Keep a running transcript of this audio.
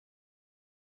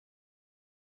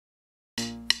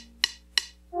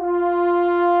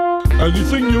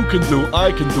Anything you can do,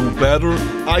 I can do better.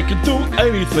 I can do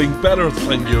anything better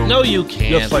than you. No, you can't.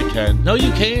 Yes, I can. No,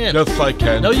 you can't. Yes, I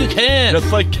can. No, you can't.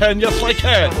 Yes, I can. Yes, I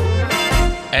can.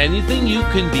 Anything you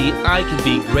can be, I can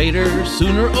be greater.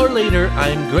 Sooner or later,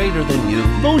 I'm greater than you.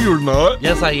 No, you're not.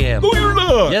 Yes, I am. No, you're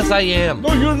not. Yes, I am.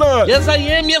 No, you're not. Yes, I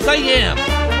am. Yes, I am.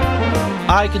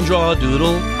 I can draw a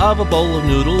doodle of a bowl of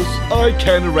noodles. I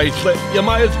can erase it. You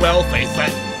might as well face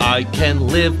it. I can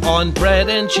live on bread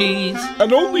and cheese.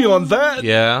 And only on that?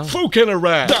 Yeah. So can a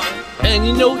rat. And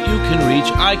you know you can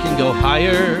reach, I can go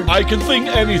higher. I can sing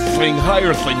anything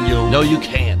higher than you. No, you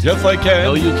can't. Yes, I can.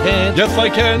 No, you can't. Yes, I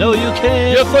can. No, you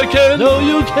can't. Yes, I can. No,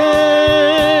 you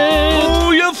can't.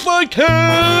 Oh, yes, I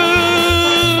can.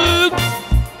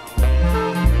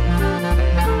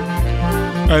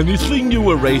 Anything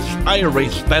you erase, I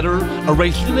erase better.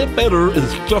 Erasing it better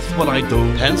is just what I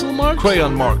do. Pencil marks?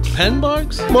 Crayon marks. Pen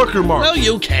marks? Marker marks. No,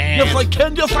 you can't. Yes, I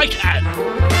can. Yes, I can.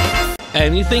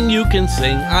 Anything you can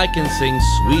sing, I can sing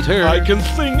sweeter. I can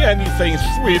sing anything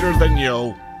sweeter than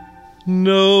you.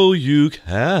 No, you can.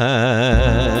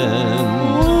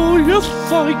 Oh, yes,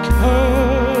 I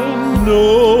can.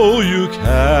 No, you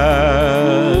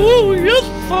can. Oh, yes,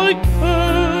 I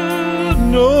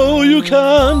can. No, you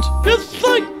can't. Yes,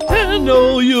 I can.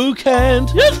 No, you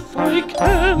can't. Yes, I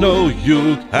can. No,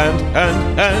 you can't,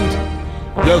 and.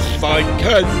 Yes, I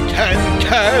can.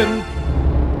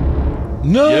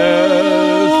 No,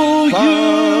 Yes, you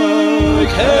I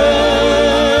can.